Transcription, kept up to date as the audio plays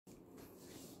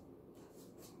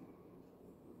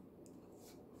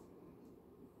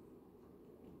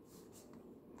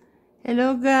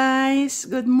Hello guys,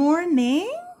 good morning.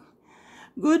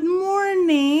 Good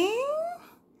morning.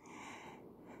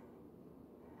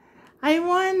 I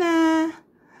wanna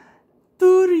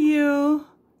tour you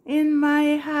in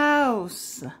my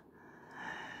house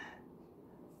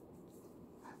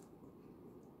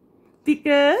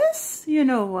because you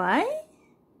know why?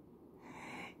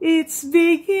 It's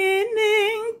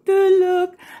beginning to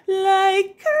look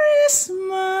like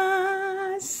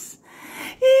Christmas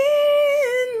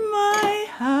in my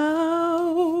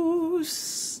house.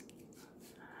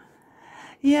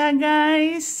 Yeah,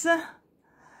 guys,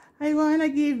 I wanna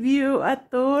give you a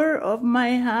tour of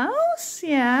my house.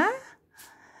 Yeah,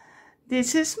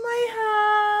 this is my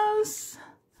house.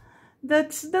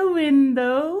 That's the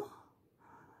window.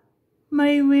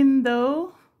 My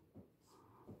window.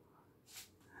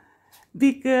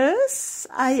 Because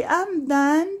I am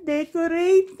done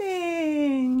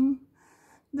decorating.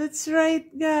 That's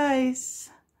right, guys.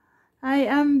 I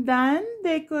am done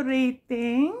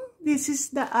decorating. This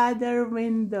is the other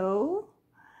window.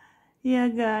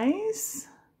 Yeah, guys.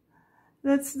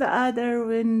 That's the other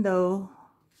window.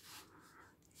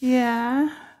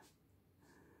 Yeah.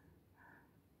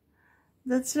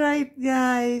 That's right,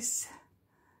 guys.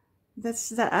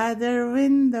 That's the other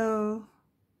window.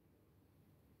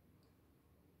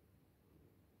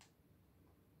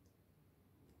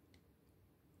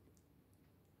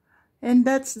 And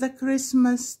that's the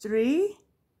Christmas tree.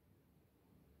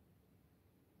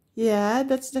 Yeah,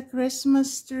 that's the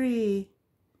Christmas tree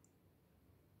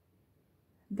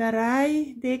that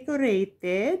I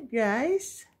decorated,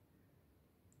 guys.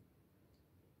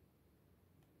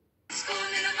 Pasko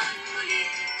na naman muli,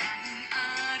 ang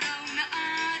araw na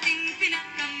ating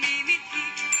pinakamimiti.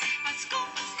 Pasko,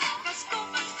 Pasko, Pasko,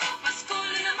 Pasko, Pasko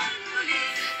na naman muli,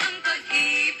 ang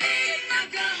pag-ibig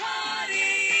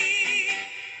naghahari.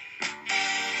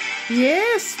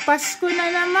 Yes, Pasko na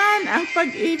naman, ang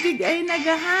pag-ibig ay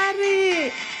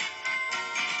naghahari.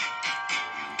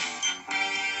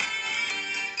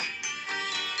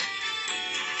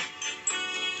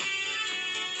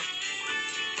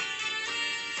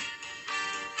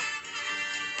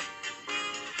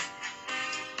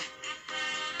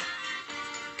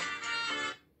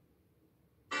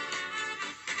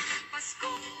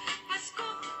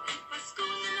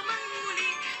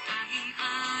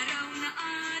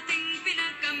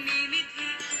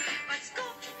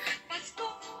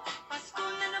 Pasko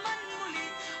na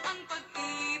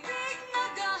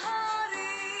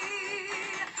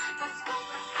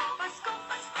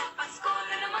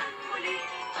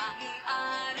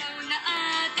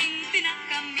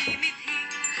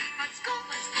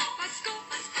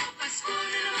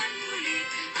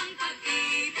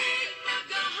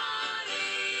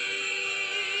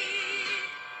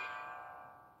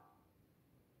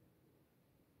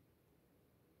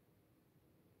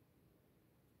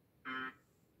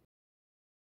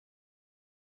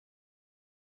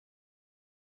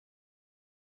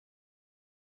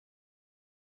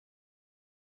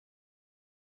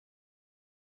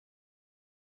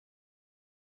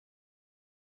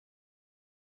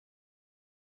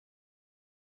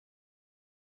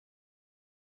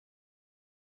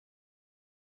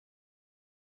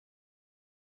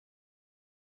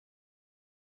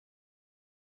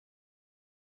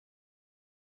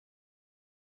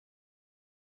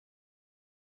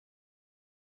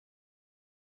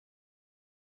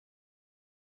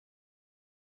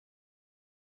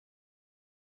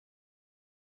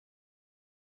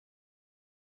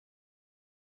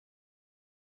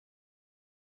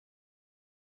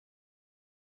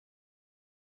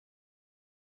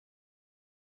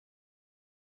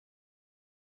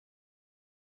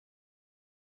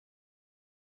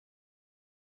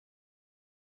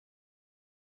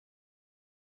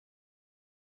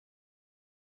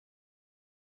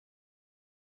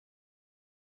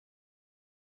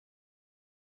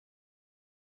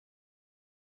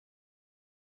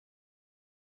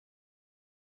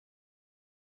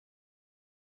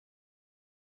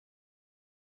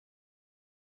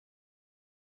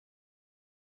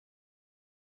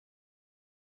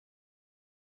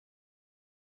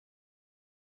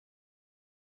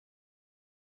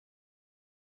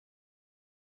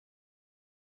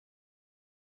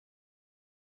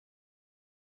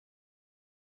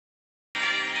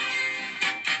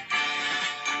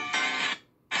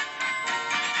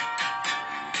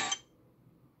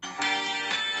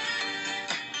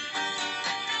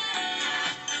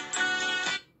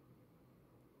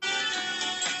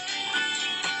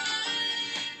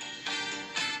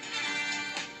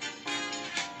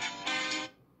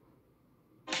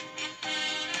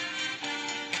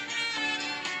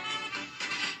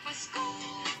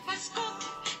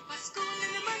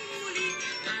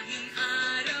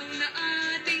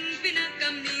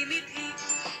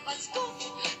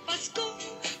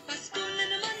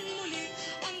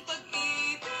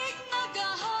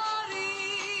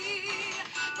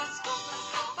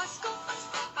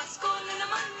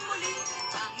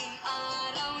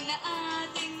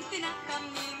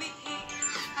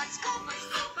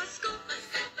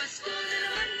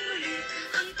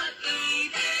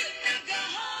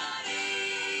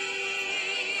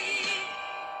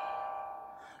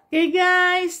Okay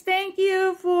guys, thank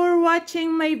you for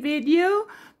watching my video.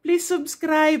 Please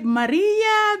subscribe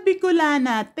Maria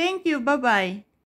Bicolana. Thank you. Bye-bye.